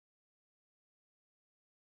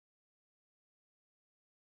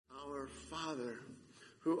Our Father,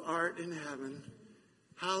 who art in heaven,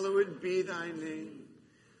 hallowed be thy name.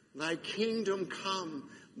 Thy kingdom come,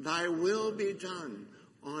 thy will be done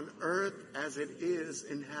on earth as it is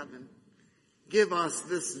in heaven. Give us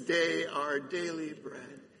this day our daily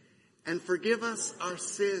bread, and forgive us our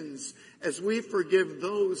sins as we forgive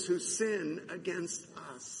those who sin against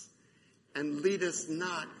us. And lead us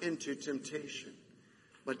not into temptation,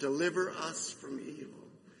 but deliver us from evil.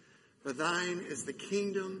 For thine is the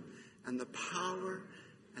kingdom and the power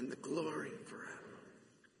and the glory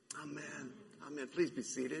forever. Amen. Amen. Please be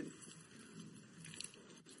seated.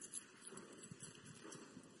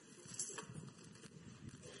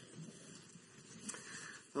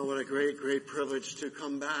 Oh, what a great, great privilege to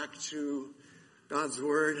come back to God's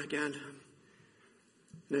Word again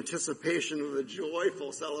in anticipation of the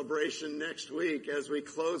joyful celebration next week as we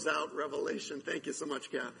close out Revelation. Thank you so much,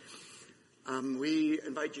 Kath. We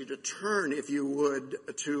invite you to turn, if you would,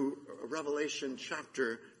 to Revelation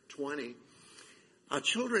chapter 20.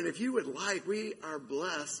 Children, if you would like, we are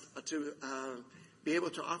blessed to be able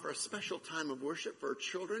to offer a special time of worship for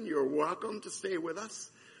children. You're welcome to stay with us.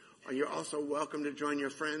 You're also welcome to join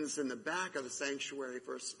your friends in the back of the sanctuary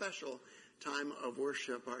for a special time of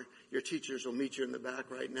worship. Your teachers will meet you in the back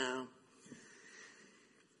right now.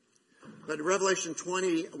 But in Revelation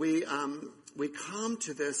 20, we come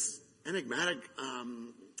to this enigmatic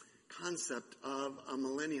concept of a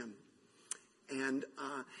millennium. And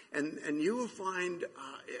you will find,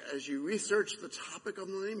 as you research the topic of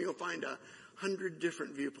millennium, you'll find 100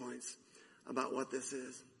 different viewpoints about what this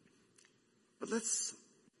is. But let's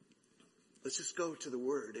just go to the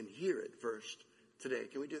Word and hear it first today.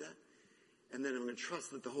 Can we do that? And then I'm going to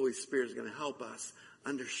trust that the Holy Spirit is going to help us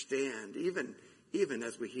understand, even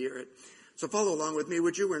as we hear it. So follow along with me,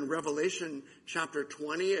 would you? We're in Revelation chapter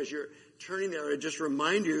 20. As you're turning there, I just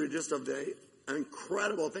remind you just of the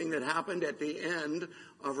incredible thing that happened at the end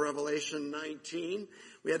of Revelation 19.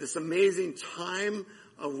 We had this amazing time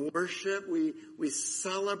of worship. We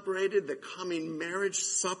celebrated the coming marriage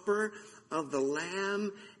supper of the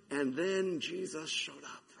Lamb, and then Jesus showed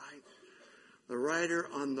up, right? The rider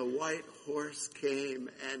on the white horse came,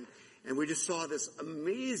 and we just saw this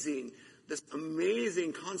amazing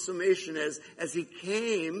consummation as he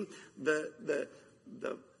came, the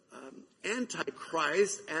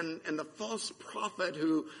Antichrist and the false prophet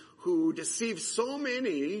who deceived so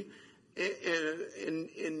many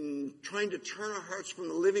in trying to turn our hearts from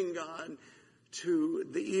the living God to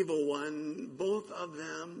the evil one. Both of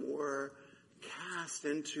them were cast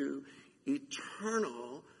into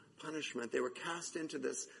eternal punishment. They were cast into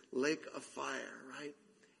this lake of fire, right?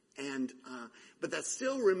 And but that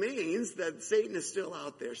still remains that Satan is still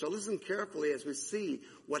out there. So listen carefully as we see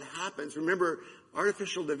what happens. Remember,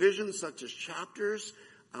 artificial divisions such as chapters,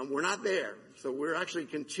 we're not there. So we're actually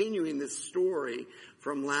continuing this story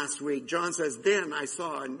from last week. John says, "Then I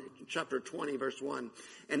saw," in chapter 20, verse 1,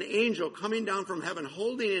 "an angel coming down from heaven,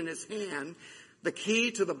 holding in his hand the key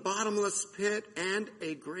to the bottomless pit and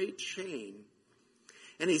a great chain.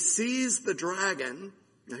 And he seized the dragon."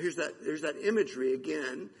 Now there's that imagery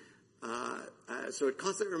again. So it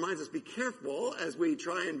constantly reminds us, be careful as we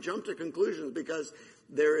try and jump to conclusions, because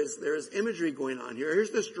there is imagery going on here. Here's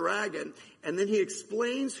this dragon, and then he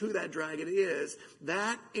explains who that dragon is.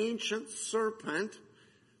 That ancient serpent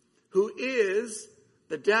who is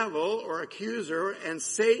the devil or accuser and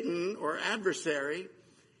Satan or adversary.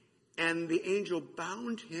 And the angel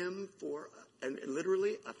bound him for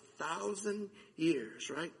literally 1,000 years,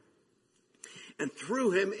 right? And threw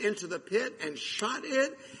him into the pit and shut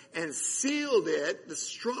it and sealed it. The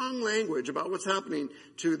strong language about what's happening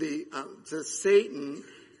to Satan,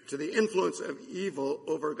 to the influence of evil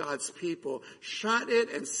over God's people. Shut it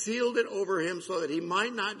and sealed it over him so that he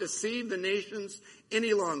might not deceive the nations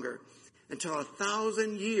any longer until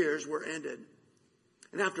 1,000 years were ended.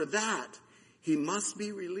 And after that, he must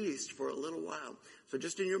be released for a little while. So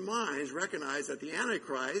just in your minds, recognize that the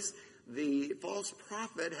Antichrist, the false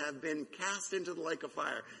prophet, have been cast into the lake of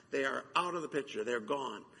fire. They are out of the picture. They're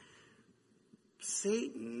gone.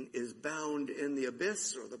 Satan is bound in the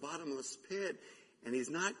abyss or the bottomless pit, and he's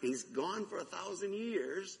gone for 1,000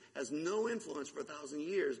 years, has no influence for 1,000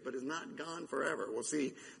 years, but is not gone forever. We'll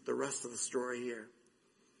see the rest of the story here.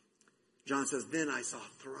 John says, "Then I saw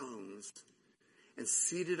thrones, and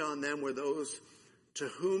seated on them were those to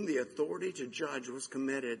whom the authority to judge was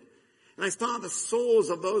committed. And I saw the souls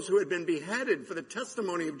of those who had been beheaded for the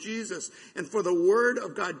testimony of Jesus and for the word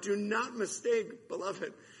of God." Do not mistake,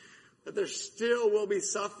 beloved, that there still will be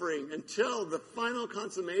suffering until the final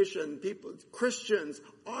consummation. Christians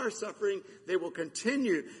are suffering. They will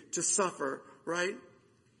continue to suffer, right?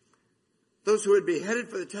 those who had beheaded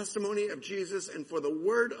for the testimony of Jesus and for the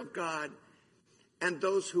word of God, and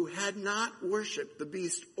those who had not worshipped the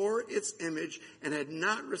beast or its image and had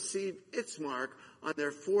not received its mark on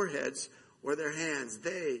their foreheads or their hands,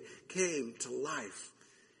 they came to life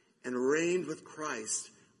and reigned with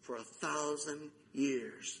Christ for 1,000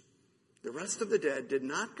 years. The rest of the dead did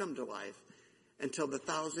not come to life until the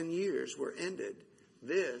 1,000 years were ended.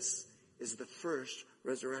 This is the first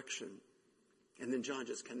resurrection. And then John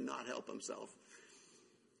just cannot help himself.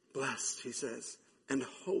 Blessed, he says, and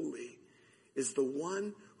holy is the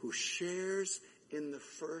one who shares in the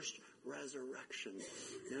first resurrection.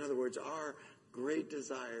 In other words, our great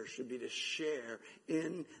desire should be to share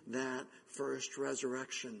in that first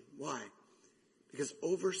resurrection. Why? Because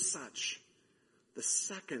over such, the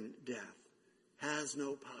second death has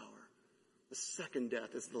no power. The second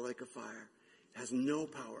death is the lake of fire. It has no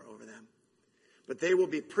power over them. But they will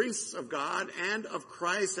be priests of God and of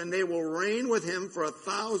Christ, and they will reign with him for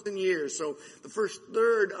 1,000 years. So the first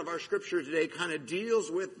third of our scripture today kind of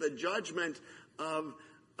deals with the judgment of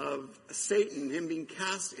Satan, him being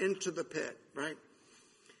cast into the pit, right?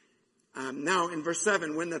 Now in verse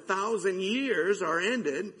 7, when the 1,000 years are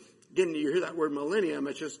ended, again, you hear that word millennium,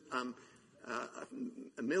 it's just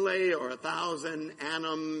a millet or 1,000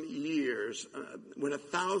 annum years. When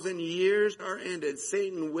 1,000 years are ended,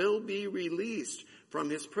 Satan will be released from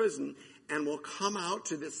his prison and will come out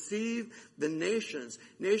to deceive the nations.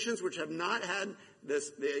 Nations which have not had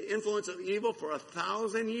the influence of evil for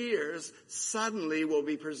 1,000 years suddenly will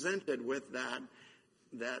be presented with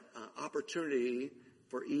that opportunity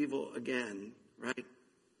for evil again, right?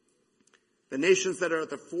 The nations that are at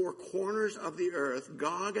the four corners of the earth,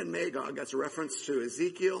 Gog and Magog, that's a reference to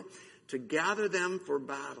Ezekiel, to gather them for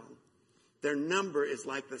battle. Their number is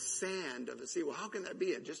like the sand of the sea. Well, how can that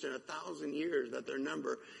be? Just in 1,000 years that their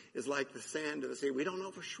number is like the sand of the sea. We don't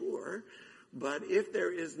know for sure. But if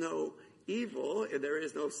there is no evil, if there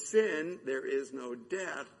is no sin, there is no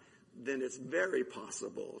death, then it's very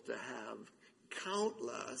possible to have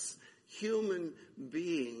countless human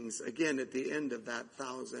beings, again, at the end of that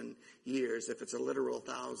 1,000 years, if it's a literal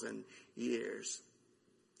 1,000 years.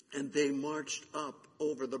 And they marched up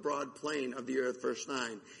over the broad plain of the earth, verse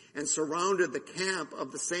 9, and surrounded the camp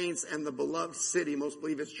of the saints and the beloved city. Most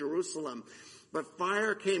believe it's Jerusalem. But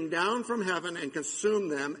fire came down from heaven and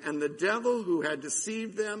consumed them, and the devil who had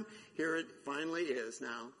deceived them, here it finally is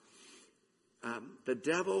now, the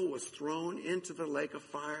devil was thrown into the lake of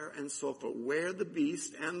fire and sulfur, where the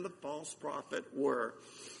beast and the false prophet were.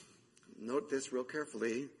 Note this real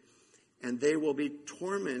carefully. And they will be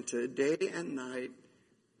tormented day and night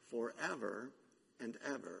forever and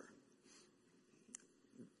ever.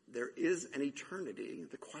 There is an eternity.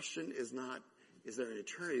 The question is not, is there an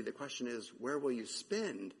eternity? The question is, where will you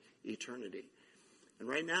spend eternity? And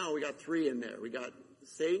right now we got three in there. We got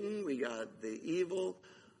Satan, we got the evil,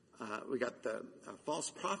 we got the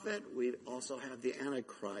false prophet. We also have the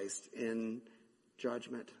Antichrist in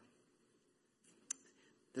judgment.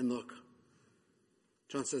 Then look,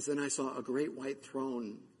 John says, then I saw a great white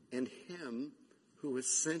throne and him who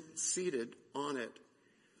was seated on it.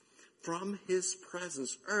 From his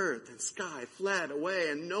presence, earth and sky fled away,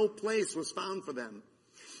 and no place was found for them.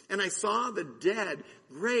 And I saw the dead,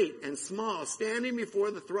 great and small, standing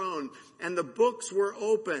before the throne, and the books were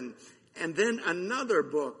open. And then another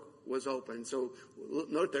book was open. So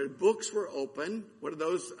note that books were open. What are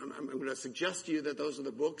those? I'm going to suggest to you that those are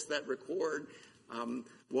the books that record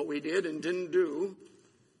what we did and didn't do.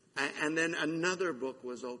 And then another book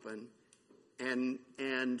was open. And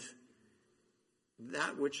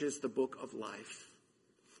that which is the book of life.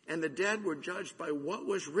 And the dead were judged by what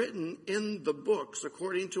was written in the books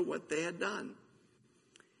according to what they had done.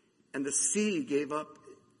 And the sea gave up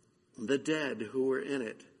the dead who were in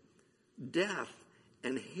it. Death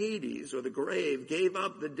and Hades, or the grave, gave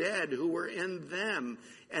up the dead who were in them.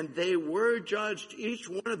 And they were judged, each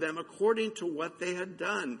one of them, according to what they had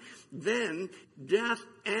done. Then death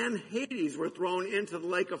and Hades were thrown into the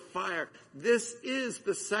lake of fire. This is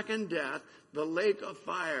the second death, the lake of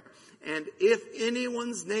fire. And if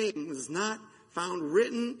anyone's name was not found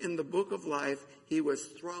written in the book of life, he was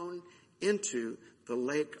thrown into the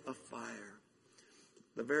lake of fire.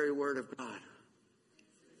 The very word of God.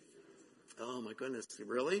 Oh my goodness,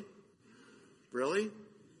 really? Really?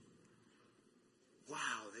 Wow,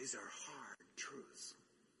 these are hard truths,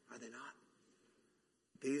 are they not?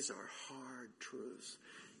 These are hard truths.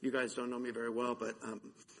 You guys don't know me very well, but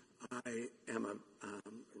I am a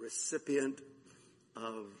recipient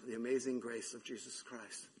of the amazing grace of Jesus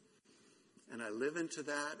Christ. And I live into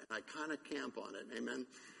that, and I kind of camp on it, amen?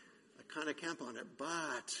 I kind of camp on it,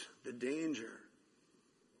 but the danger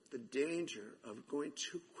the danger of going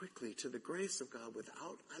too quickly to the grace of God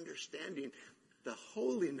without understanding the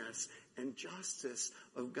holiness and justice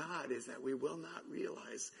of God is that we will not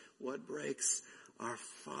realize what breaks our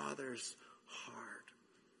Father's heart.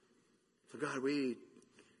 So God, we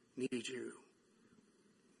need you.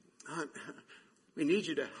 We need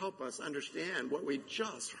you to help us understand what we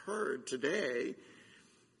just heard today.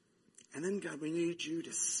 And then, God, we need you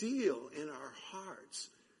to seal in our hearts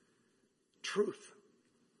truth.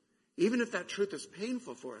 Even if that truth is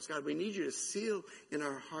painful for us, God, we need you to seal in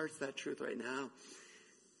our hearts that truth right now.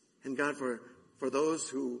 And God, for those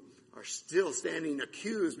who are still standing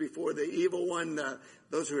accused before the evil one,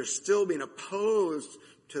 those who are still being opposed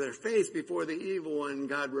to their face before the evil one,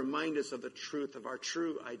 God, remind us of the truth of our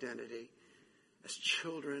true identity as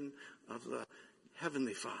children of the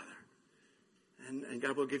Heavenly Father. And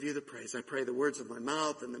God will give you the praise. I pray the words of my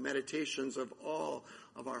mouth and the meditations of all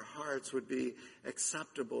of our hearts would be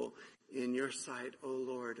acceptable in your sight, O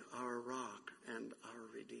Lord, our rock and our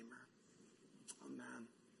Redeemer. Amen.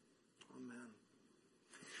 Amen.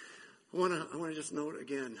 I want to just note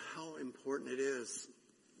again how important it is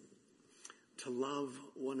to love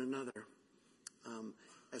one another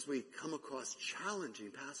as we come across challenging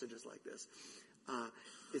passages like this.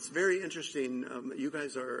 It's very interesting. You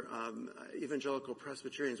guys are evangelical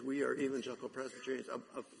Presbyterians. We are evangelical Presbyterians.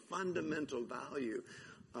 A fundamental value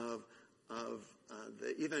of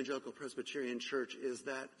the evangelical Presbyterian church is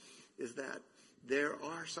that there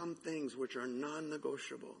are some things which are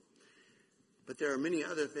non-negotiable, but there are many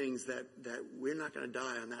other things that we're not going to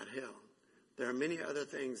die on that hill. There are many other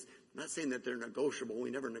things. I'm not saying that they're negotiable.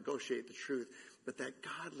 We never negotiate the truth, but that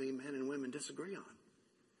godly men and women disagree on.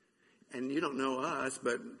 And you don't know us,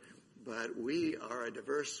 but we are a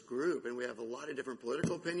diverse group, and we have a lot of different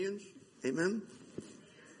political opinions. Amen?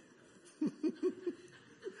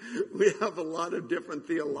 We have a lot of different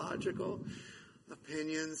theological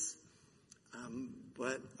opinions,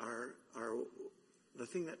 but the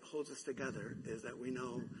thing that holds us together is that we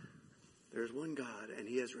know there's one God, and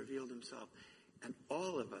He has revealed Himself. And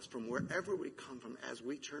all of us, from wherever we come from, as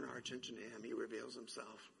we turn our attention to Him, He reveals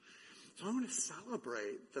Himself. So I want to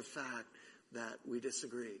celebrate the fact that we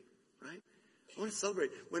disagree, right? I want to celebrate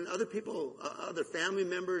when other people, other family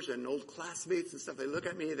members and old classmates and stuff, they look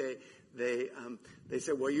at me, they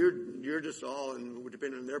say, well, you're just all, and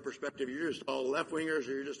depending on their perspective, you're just all left-wingers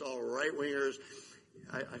or you're just all right-wingers.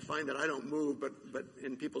 I find that I don't move, but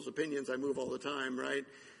in people's opinions, I move all the time, right?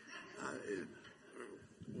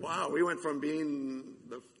 Wow, we went from being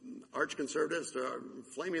the arch conservatives to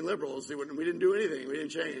flaming liberals. We didn't do anything. We didn't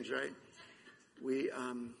change, right? We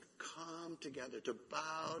come together to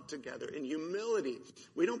bow together in humility.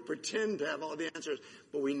 We don't pretend to have all the answers,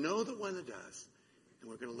 but we know the one that does, and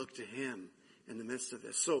we're going to look to Him in the midst of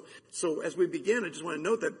this. So as we begin, I just want to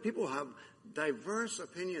note that people have diverse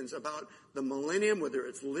opinions about the millennium, whether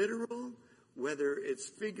it's literal, whether it's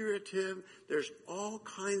figurative. There's all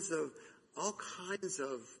kinds of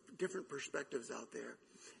different perspectives out there.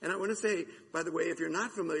 And I want to say, by the way, if you're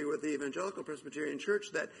not familiar with the Evangelical Presbyterian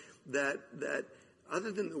Church, that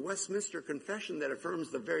other than the Westminster Confession that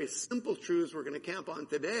affirms the very simple truths we're going to camp on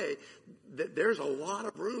today, that there's a lot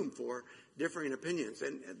of room for differing opinions.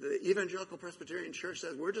 And the Evangelical Presbyterian Church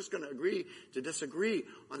says we're just going to agree to disagree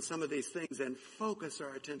on some of these things and focus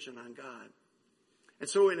our attention on God. And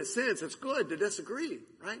so in a sense, it's good to disagree,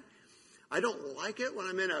 right? I don't like it when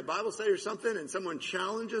I'm in a Bible study or something and someone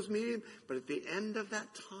challenges me, but at the end of that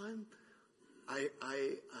time,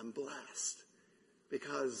 I'm blessed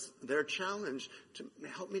because their challenge to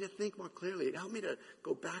help me to think more clearly. It helped me to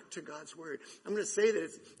go back to God's Word. I'm going to say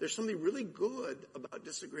that there's something really good about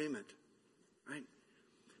disagreement, right?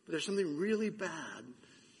 But there's something really bad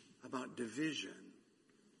about division,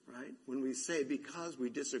 right? When we say because we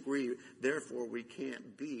disagree, therefore we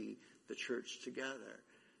can't be the church together.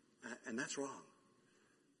 And that's wrong.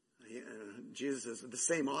 The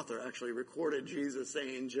same author actually recorded Jesus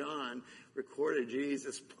saying, John recorded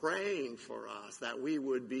Jesus praying for us that we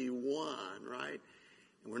would be one, right?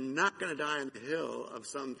 And we're not going to die on the hill of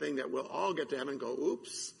something that we'll all get to heaven and go,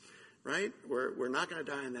 oops, right? We're not going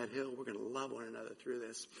to die on that hill. We're going to love one another through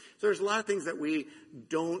this. So there's a lot of things that we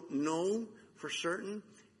don't know for certain.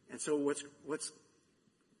 And so what's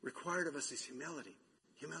required of us is humility.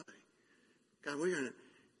 Humility. God, we're going to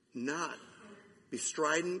not be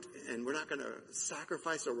strident, and we're not going to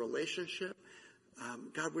sacrifice a relationship.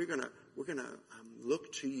 God, we're going to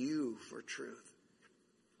look to you for truth.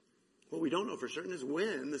 What we don't know for certain is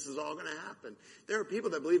when this is all going to happen. There are people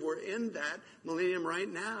that believe we're in that millennium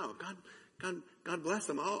right now. God bless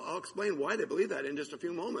them. I'll explain why they believe that in just a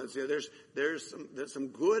few moments. There's some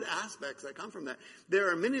good aspects that come from that.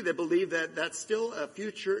 There are many that believe that that's still a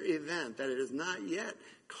future event, that it has not yet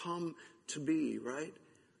come to be, right?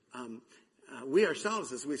 We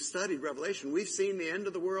ourselves, as we've studied Revelation, we've seen the end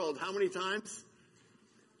of the world how many times?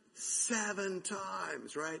 7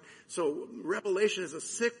 times, right? So Revelation is a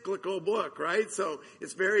cyclical book, right? So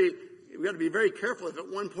we've got to be very careful if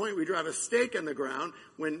at one point we drive a stake in the ground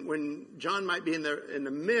when John might be in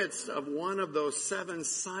the midst of one of those 7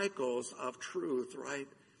 cycles of truth, right?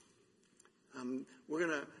 We're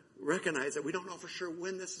going to recognize that we don't know for sure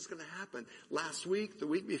when this is going to happen. Last week, the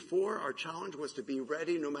week before, our challenge was to be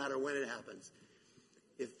ready no matter when it happens.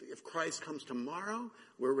 If Christ comes tomorrow,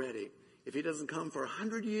 we're ready. If he doesn't come for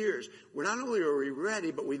 100 years, not only are we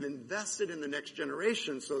ready, but we've invested in the next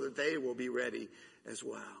generation so that they will be ready as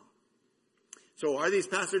well. So are these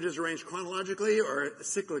passages arranged chronologically or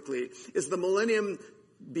cyclically? Is the millennium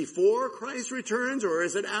before Christ returns or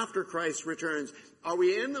is it after Christ returns? Are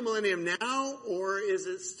we in the millennium now or is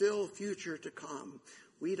it still future to come?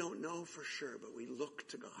 We don't know for sure, but we look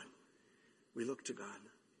to God. We look to God.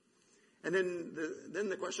 And then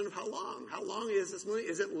the question of how long? How long is this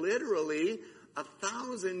millennium? Is it literally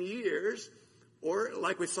 1,000 years? Or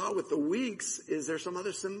like we saw with the weeks, is there some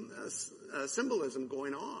other symbolism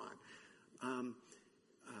going on?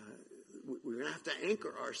 We're going to have to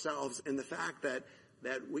anchor ourselves in the fact that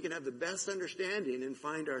we can have the best understanding and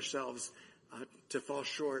find ourselves to fall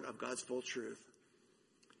short of God's full truth.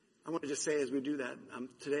 I want to just say as we do that,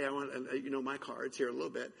 today I want my cards here a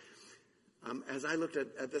little bit. As I looked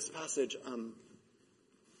at this passage,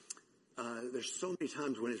 there's so many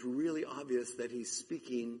times when it's really obvious that he's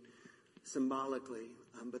speaking symbolically,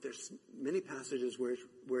 but there's many passages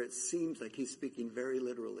where it seems like he's speaking very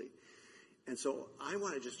literally. And so I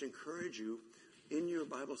want to just encourage you in your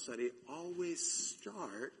Bible study, always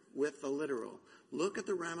start with the literal. Look at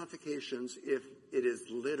the ramifications if it is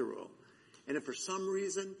literal. And if for some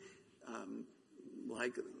reason,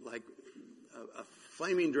 like a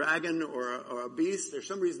flaming dragon or a beast, there's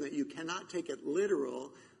some reason that you cannot take it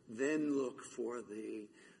literal, then look for the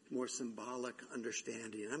more symbolic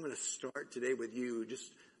understanding. And I'm going to start today with you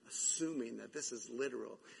just assuming that this is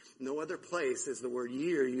literal. No other place is the word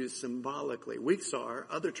year used symbolically. Weeks are,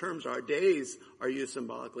 other terms are, days are used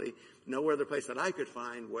symbolically. No other place that I could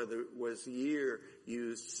find was year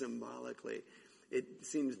used symbolically. It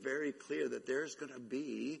seems very clear that there's going to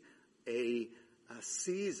be a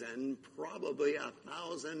season, probably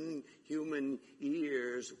 1,000 human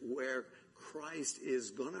years, where Christ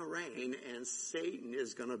is going to reign and Satan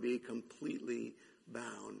is going to be completely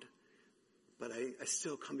bound. But I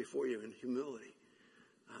still come before you in humility.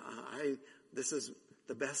 This is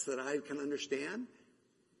the best that I can understand,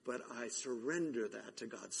 but I surrender that to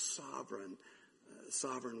God's sovereign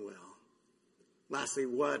will. Lastly,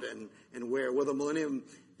 what and where? Will the millennium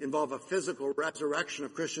involve a physical resurrection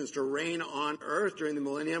of Christians to reign on earth during the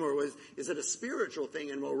millennium, or is it a spiritual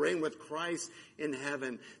thing and we'll reign with Christ in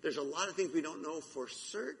heaven? There's a lot of things we don't know for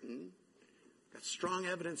certain. Got strong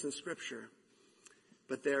evidence in Scripture.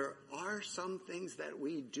 But there are some things that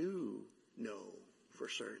we do know for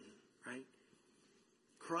certain, right?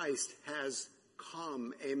 Christ has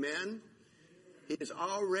come. Amen? He has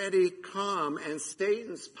already come, and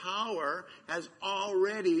Satan's power has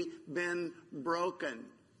already been broken.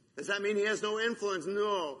 Does that mean he has no influence?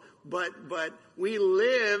 No. But we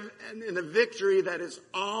live in the victory that is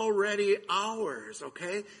already ours,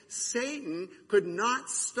 okay? Satan could not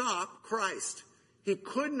stop Christ. He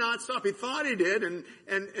could not stop. He thought he did, and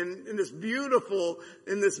in this beautiful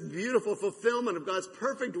fulfillment of God's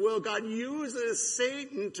perfect will, God uses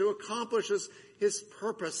Satan to accomplish his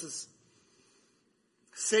purposes.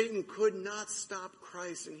 Satan could not stop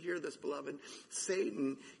Christ, and hear this, beloved.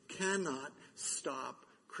 Satan cannot stop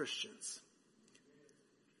Christians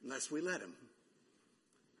unless we let him.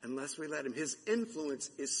 Unless we let him. His influence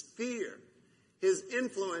is fear. His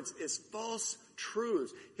influence is false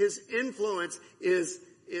truths. His influence is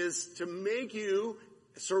to make you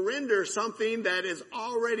surrender something that is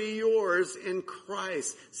already yours in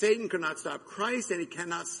Christ. Satan cannot stop Christ, and he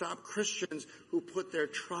cannot stop Christians who put their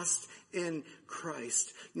trust in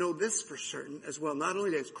Christ. Know this for certain as well. Not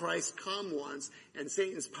only has Christ come once and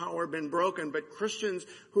Satan's power been broken, but Christians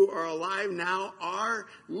who are alive now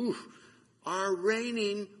are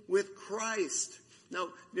reigning with Christ. Now,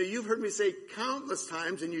 you've heard me say countless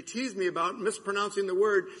times, and you tease me about mispronouncing the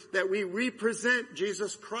word, that we represent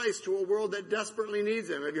Jesus Christ to a world that desperately needs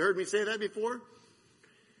him. Have you heard me say that before?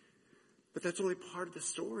 But that's only part of the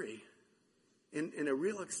story. In a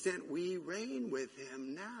real extent, we reign with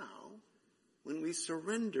him now when we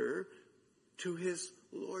surrender to his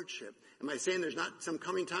lordship. Am I saying there's not some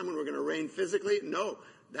coming time when we're going to reign physically? No,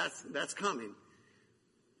 that's coming.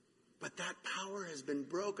 But that power has been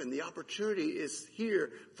broken. The opportunity is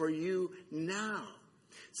here for you now.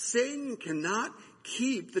 Satan cannot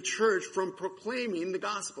keep the church from proclaiming the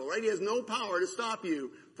gospel, right? He has no power to stop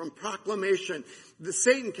you from proclamation.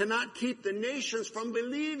 Satan cannot keep the nations from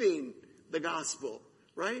believing the gospel,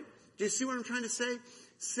 right? Do you see what I'm trying to say?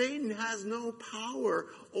 Satan has no power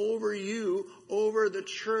over you, over the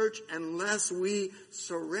church, unless we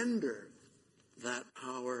surrender that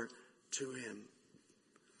power to him.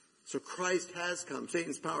 So Christ has come.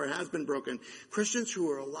 Satan's power has been broken. Christians who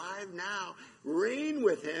are alive now reign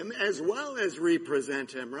with him as well as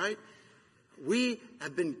represent him, right? We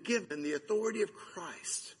have been given the authority of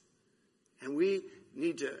Christ. And we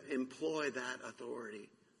need to employ that authority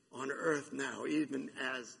on earth now, even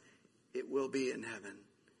as it will be in heaven.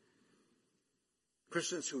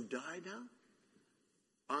 Christians who die now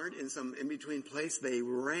aren't in some in-between place. They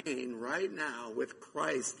reign right now with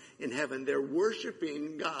Christ in heaven. They're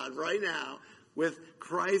worshiping God right now with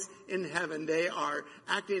Christ in heaven. They are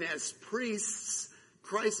acting as priests.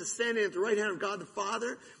 Christ is standing at the right hand of God the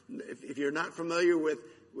Father. If you're not familiar with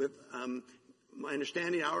my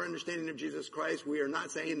understanding, our understanding of Jesus Christ, we are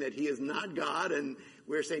not saying that he is not God, and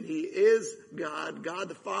we're saying he is God. God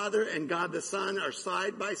the Father and God the Son are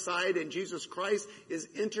side by side, and Jesus Christ is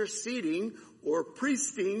interceding or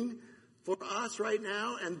priesting for us right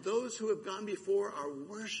now, and those who have gone before are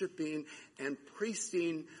worshiping and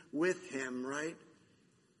priesting with him, right?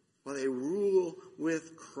 While they rule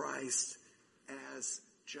with Christ as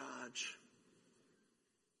judge.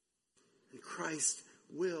 And Christ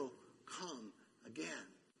will come again.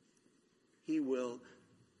 He will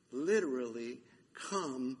literally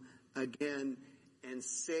come again, and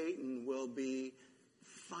Satan will be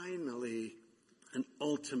finally and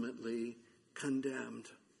ultimately condemned,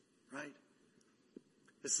 right?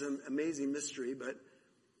 This is an amazing mystery,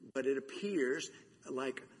 but it appears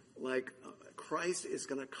like Christ is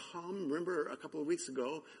going to come. Remember a couple of weeks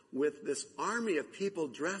ago with this army of people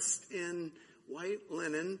dressed in white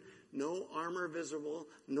linen, no armor visible,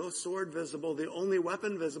 no sword visible. The only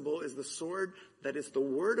weapon visible is the sword that is the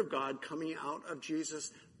word of God coming out of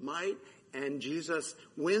Jesus' might. And Jesus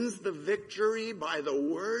wins the victory by the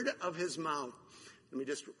word of his mouth. Let me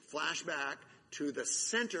just flash back to the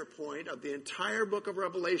center point of the entire book of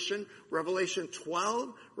Revelation, Revelation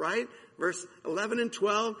 12, right? Verse 11 and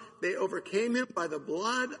 12, they overcame him by the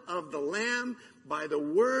blood of the Lamb, by the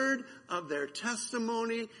word of their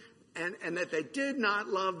testimony, and that they did not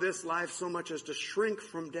love this life so much as to shrink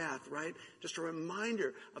from death, right? Just a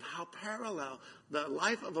reminder of how parallel the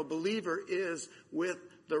life of a believer is with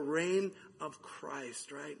the reign of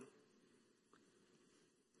Christ, right?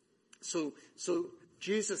 So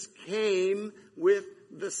Jesus came with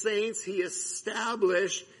the saints. He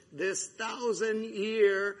established this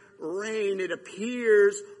 1,000-year reign. It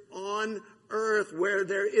appears on earth where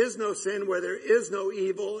there is no sin, where there is no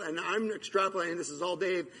evil, and I'm extrapolating, this is all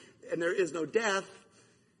Dave, and there is no death.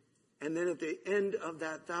 And then at the end of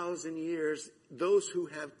that 1,000 years, those who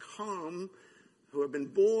have come, who have been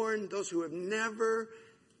born, those who have never,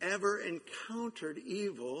 ever encountered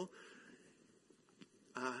evil,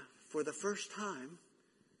 for the first time,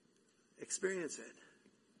 experience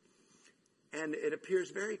it. And it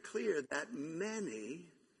appears very clear that many,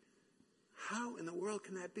 how in the world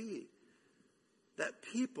can that be? That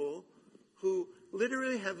people who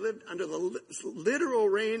literally have lived under the literal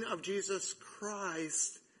reign of Jesus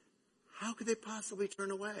Christ, how could they possibly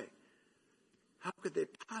turn away? How could they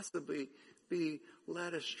possibly be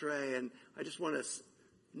led astray? And I just want to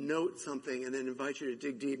note something and then invite you to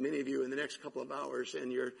dig deep. Many of you in the next couple of hours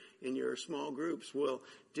in your small groups will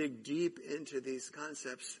dig deep into these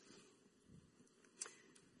concepts.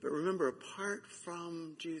 But remember, apart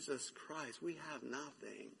from Jesus Christ, we have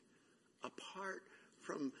nothing. Apart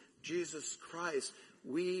from Jesus Christ,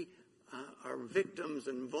 we are victims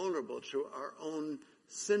and vulnerable to our own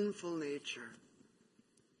sinful nature.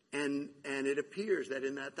 And it appears that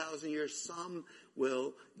in that 1,000 years, some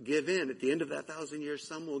will give in. At the end of that 1,000 years,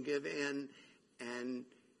 some will give in and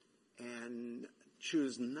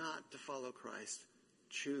choose not to follow Christ.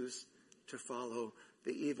 Choose to follow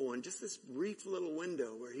the evil one. Just this brief little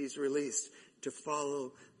window where he's released to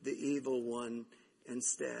follow the evil one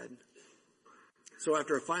instead. So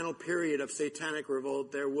after a final period of satanic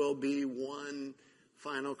revolt, there will be one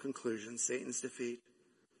final conclusion: Satan's defeat.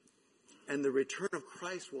 And the return of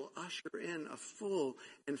Christ will usher in a full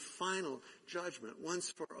and final judgment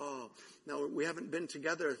once for all. Now, we haven't been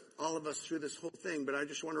together, all of us, through this whole thing, but I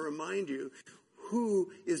just want to remind you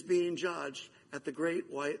who is being judged at the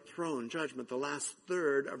great white throne judgment, the last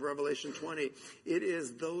third of Revelation 20. It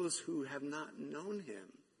is those who have not known him.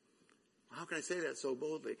 How can I say that so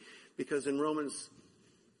boldly? Because in Romans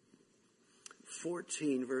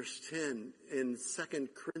 14, verse 10, in 2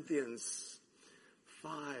 Corinthians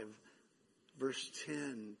 5, verse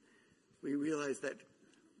 10, we realize that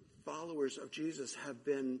followers of Jesus have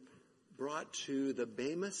been brought to the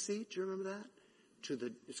Bema seat. Do you remember that?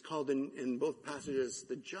 It's called in both passages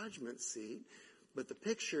the judgment seat. But the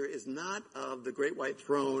picture is not of the great white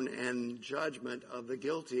throne and judgment of the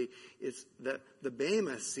guilty. It's the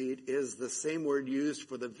Bema seat is the same word used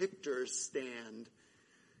for the victor's stand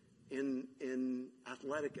in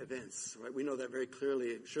athletic events, right? We know that very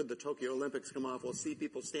clearly. Should the Tokyo Olympics come off, we'll see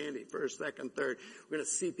people standing, first, second, third. We're going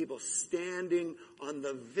to see people standing on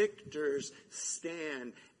the victor's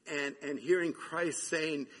stand and hearing Christ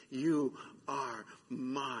saying, "You are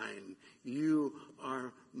mine. You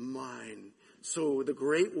are mine." So the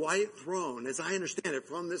great white throne, as I understand it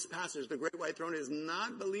from this passage, the great white throne is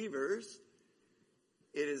not believers.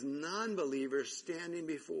 It is non-believers standing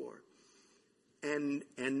before. And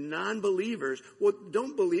non-believers, well,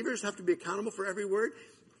 don't believers have to be accountable for every word?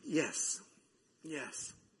 Yes.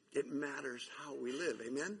 Yes. It matters how we live.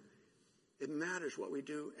 Amen? It matters what we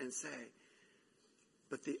do and say.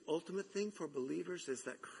 But the ultimate thing for believers is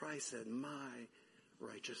that Christ said, "My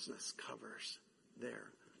righteousness covers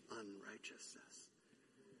their unrighteousness."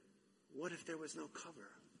 What if there was no cover?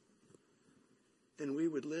 Then we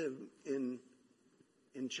would live in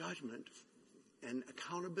judgment and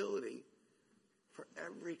accountability for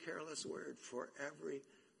every careless word, for every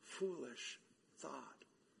foolish thought.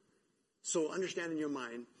 So understand in your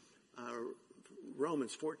mind,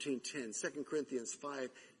 Romans 14:10, 2 Corinthians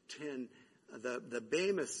 5:10, the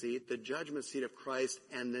Bema seat, the judgment seat of Christ,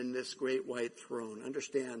 and then this great white throne.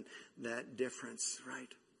 Understand that difference,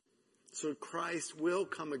 right? So Christ will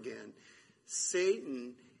come again.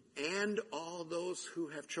 Satan and all those who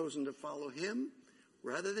have chosen to follow him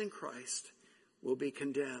rather than Christ will be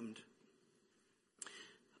condemned.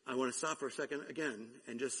 I want to stop for a second again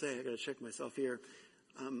and just say, I got to check myself here.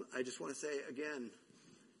 I just want to say again,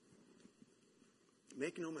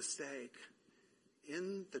 make no mistake,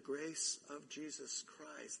 in the grace of Jesus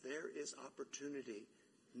Christ, there is opportunity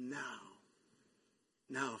now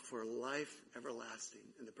for life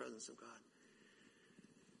everlasting in the presence of God.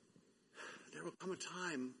 There will come a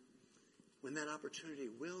time when that opportunity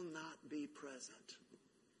will not be present.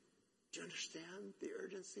 Do you understand the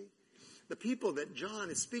urgency? The people that John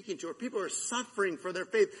is speaking to are people who are suffering for their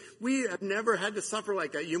faith. We have never had to suffer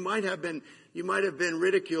like that. You might have been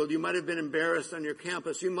ridiculed. You might have been embarrassed on your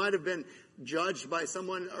campus. You might have been judged by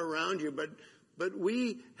someone around you, but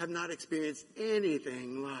we have not experienced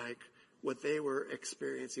anything like what they were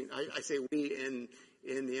experiencing. I say we in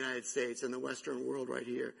the United States and the Western world right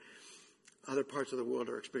here. Other parts of the world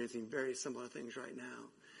are experiencing very similar things right now.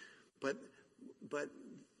 But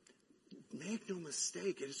make no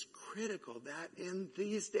mistake, it is critical that in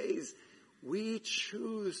these days we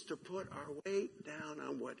choose to put our weight down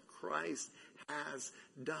on what Christ has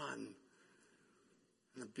done.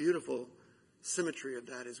 And the beautiful symmetry of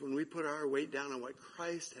that is when we put our weight down on what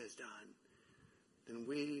Christ has done, then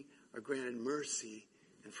we are granted mercy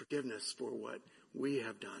and forgiveness for what we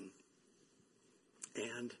have done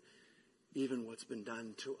and even what's been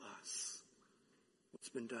done to us. What's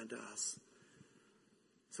been done to us.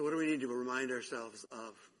 So what do we need to remind ourselves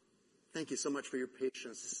of? Thank you so much for your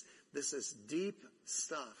patience. This is deep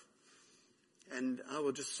stuff. And I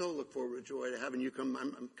will just so look forward with joy to having you come.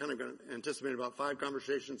 I'm kind of going to anticipate about 5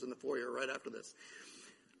 conversations in the foyer right after this.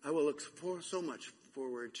 I will look so much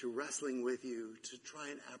forward to wrestling with you to try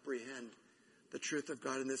and apprehend the truth of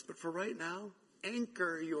God in this. But for right now,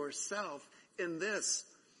 anchor yourself in this.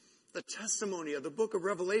 The testimony of the book of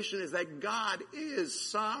Revelation is that God is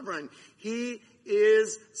sovereign. He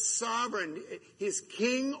is sovereign. He's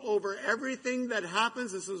king over everything that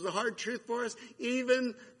happens. This is the hard truth for us.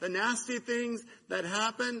 Even the nasty things that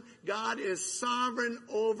happen, God is sovereign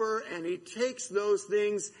over, and he takes those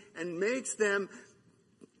things and makes them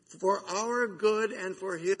for our good and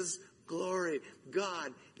for his glory.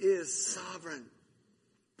 God is sovereign.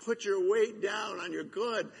 Put your weight down on your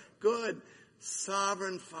good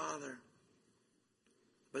sovereign Father.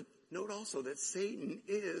 But note also that Satan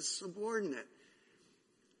is subordinate.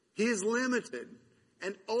 He is limited.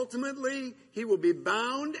 And ultimately, he will be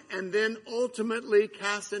bound and then ultimately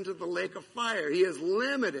cast into the lake of fire. He is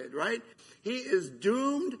limited, right? He is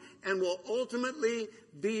doomed and will ultimately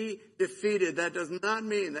be defeated. That does not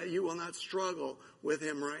mean that you will not struggle with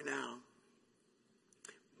him right now.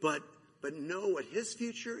 But know what his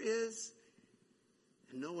future is.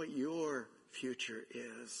 and know what your future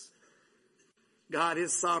is. God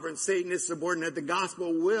is sovereign. Satan is subordinate. The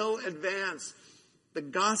gospel will advance. The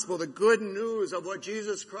gospel, the good news of what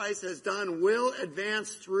Jesus Christ has done, will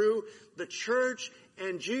advance through the church,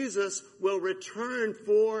 and Jesus will return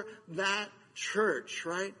for that church,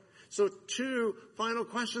 right? So 2 final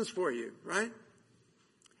questions for you, right?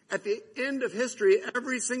 At the end of history,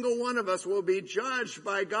 every single one of us will be judged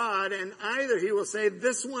by God, and either he will say,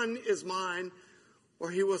 this one is mine,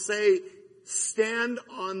 or he will say, stand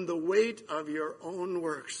on the weight of your own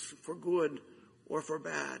works, for good or for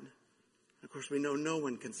bad. Of course, we know no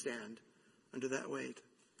one can stand under that weight.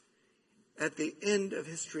 At the end of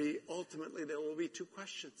history, ultimately, there will be 2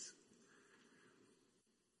 questions.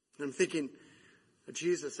 And I'm thinking of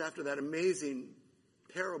Jesus after that amazing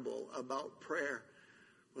parable about prayer,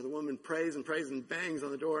 where the woman prays and prays and bangs on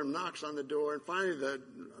the door and knocks on the door. And finally,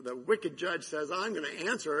 the wicked judge says, I'm going to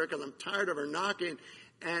answer her because I'm tired of her knocking.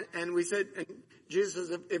 And we said, and Jesus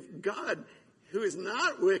says, if God, who is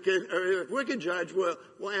not wicked, or if wicked judge will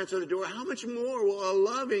answer the door, how much more will a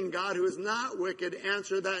loving God who is not wicked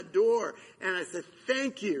answer that door? And I said,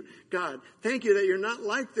 thank you, God. Thank you that you're not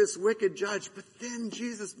like this wicked judge. But then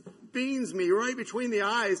Jesus beams me right between the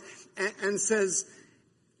eyes and says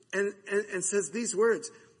these words,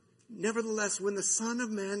 nevertheless, when the Son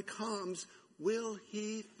of Man comes, will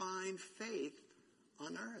he find faith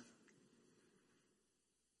on earth?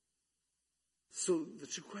 So the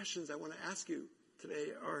 2 questions I want to ask you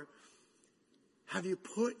today are, have you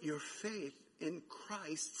put your faith in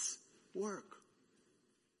Christ's work?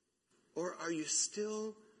 Or are you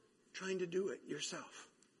still trying to do it yourself?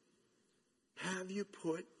 Have you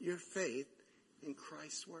put your faith in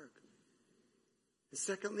Christ's work? And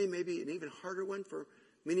secondly, maybe an even harder one for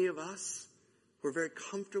many of us who are very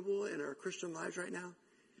comfortable in our Christian lives right now.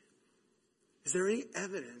 Is there any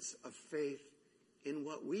evidence of faith in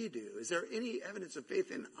what we do? Is there any evidence of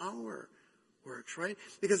faith in our works, right?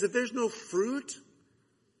 Because if there's no fruit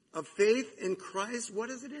of faith in Christ, what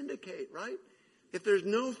does it indicate, right? If there's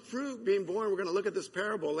no fruit being born, we're going to look at this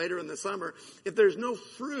parable later in the summer. If there's no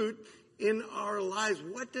fruit in our lives,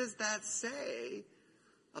 what does that say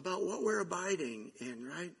about what we're abiding in,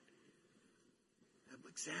 right?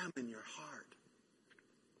 Examine your heart.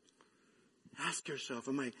 Ask yourself,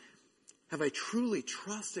 have I truly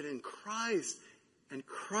trusted in Christ and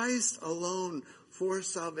Christ alone for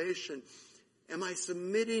salvation? Am I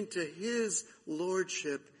submitting to his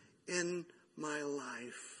lordship in my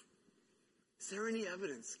life? Is there any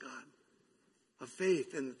evidence, God, of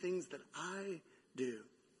faith in the things that I do?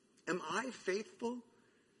 Am I faithful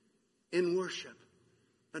in worship?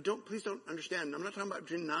 Now please don't understand. I'm not talking about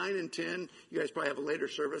between 9 and 10. You guys probably have a later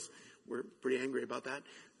service. We're pretty angry about that.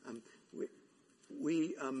 I'm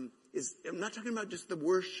not talking about just the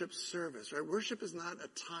worship service, right? Worship is not a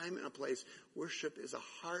time and a place. Worship is a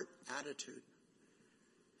heart attitude.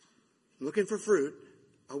 I'm looking for fruit.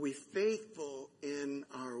 Are we faithful in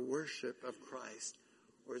our worship of Christ?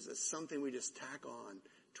 Or is it something we just tack on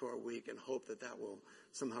to our week and hope that will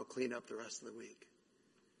somehow clean up the rest of the week?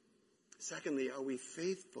 Secondly, are we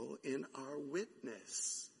faithful in our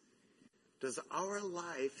witness? Does our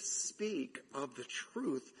life speak of the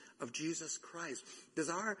truth of Jesus Christ?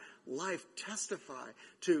 Does our life testify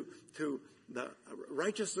to the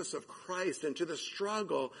righteousness of Christ and to the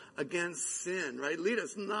struggle against sin, right? Lead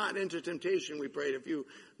us not into temptation, we prayed a few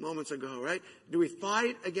moments ago, right? Do we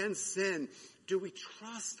fight against sin? Do we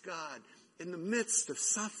trust God in the midst of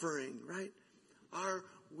suffering, right? Are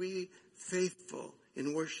we faithful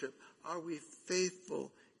in worship? Are we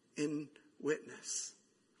faithful in witness?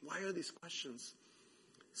 Why are these questions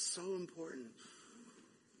so important?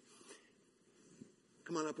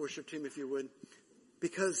 Come on up, worship team, if you would.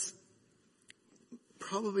 Because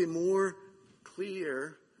probably more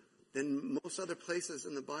clear than most other places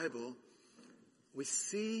in the Bible, we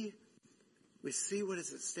see what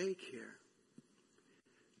is at stake here.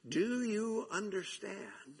 Do you understand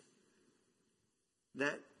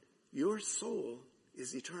that your soul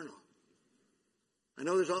is eternal? I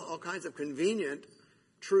know there's all kinds of convenient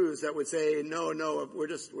truths that would say, no, we're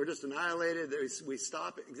just annihilated. We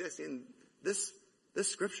stop existing. This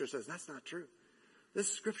scripture says that's not true. This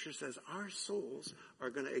scripture says our souls are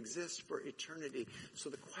going to exist for eternity. So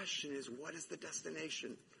the question is, what is the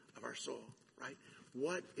destination of our soul, right?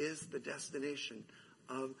 What is the destination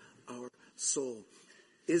of our soul?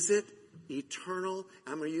 Is it eternal?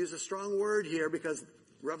 I'm going to use a strong word here because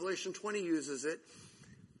Revelation 20 uses it.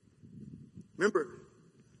 Remember,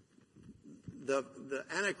 the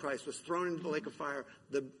Antichrist was thrown into the lake of fire.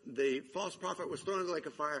 The false prophet was thrown into the lake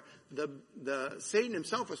of fire. The Satan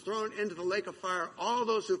himself was thrown into the lake of fire. All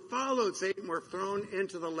those who followed Satan were thrown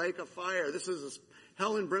into the lake of fire. This is as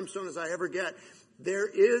hell and brimstone as I ever get. There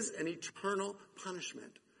is an eternal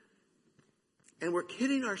punishment. And we're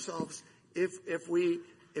kidding ourselves if we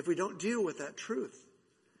don't deal with that truth.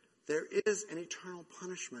 There is an eternal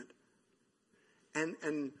punishment.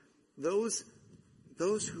 And those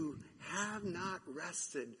who have not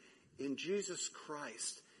rested in Jesus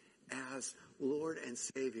Christ as Lord and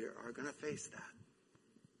Savior are going to face that.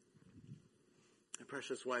 My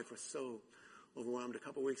precious wife was so overwhelmed a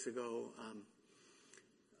couple weeks ago,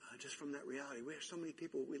 just from that reality. We have so many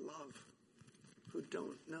people we love who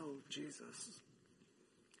don't know Jesus.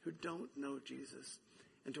 Who don't know Jesus.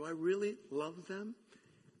 And do I really love them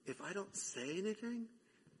if I don't say anything?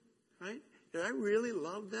 Right? Do I really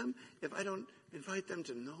love them if I don't invite them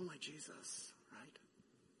to know my Jesus? Right?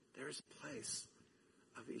 There is a place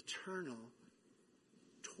of eternal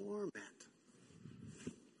torment.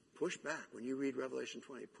 Push back. When you read Revelation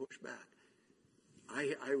 20, push back.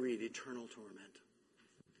 I read eternal torment.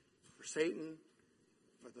 For Satan,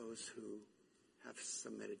 for those who have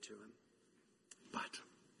submitted to him. But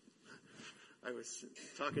I was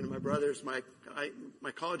talking to my brothers, my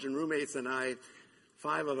college and roommates and I,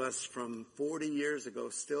 5 of us from 40 years ago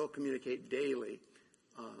still communicate daily.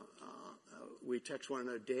 We text one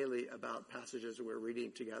another daily about passages we're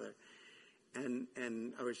reading together. And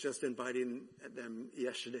I was just inviting them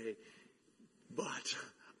yesterday. But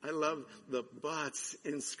I love the buts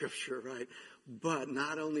in Scripture, right? But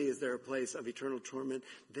not only is there a place of eternal torment,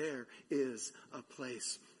 there is a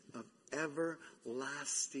place of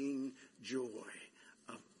everlasting joy.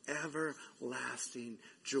 Of everlasting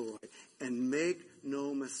joy. And make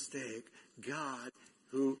no mistake, God,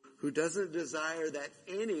 who doesn't desire that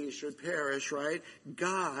any should perish, right?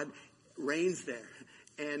 God reigns there.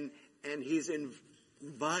 And he's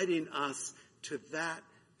inviting us to that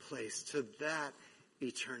place, to that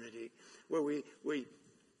eternity, where we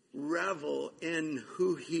revel in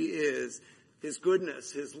who he is, his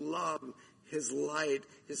goodness, his love, his light,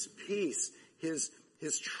 his peace, his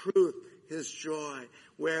truth, his joy,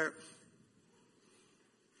 where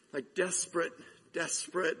like desperate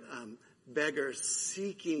beggars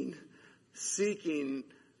seeking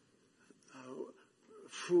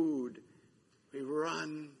food, we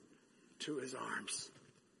run to his arms.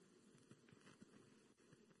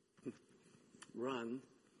 Run,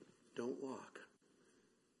 don't walk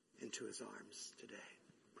into his arms today.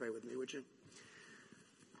 Pray with me, would you?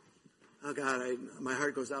 Oh God, my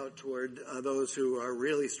heart goes out toward those who are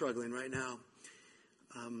really struggling right now.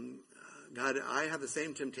 God, I have the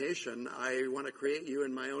same temptation. I want to create you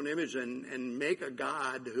in my own image and make a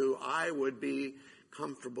God who I would be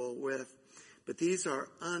comfortable with. But these are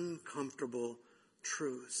uncomfortable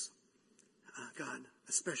truths. God,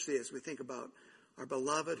 especially as we think about our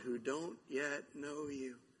beloved who don't yet know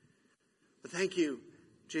you. But thank you,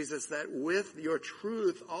 Jesus, that with your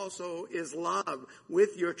truth also is love.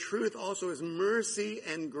 With your truth also is mercy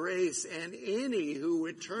and grace. And any who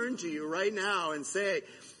would turn to you right now and say,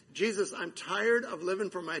 Jesus, I'm tired of living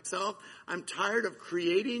for myself. I'm tired of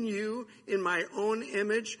creating you in my own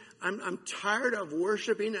image. I'm tired of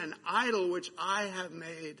worshiping an idol which I have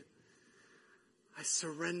made. I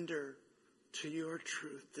surrender to your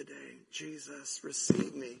truth today. Jesus,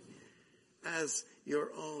 receive me as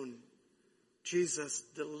your own. Jesus,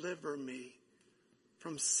 deliver me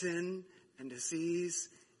from sin and disease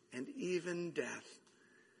and even death.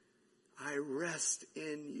 I rest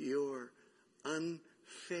in your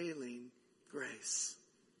unfailing grace.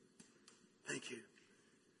 Thank you.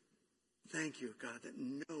 Thank you, God, that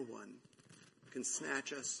no one can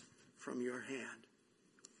snatch us from your hand.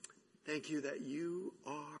 Thank you that you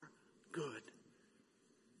are good,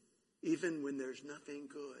 even when there's nothing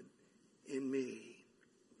good in me.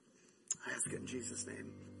 I ask it in Jesus'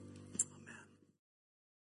 name.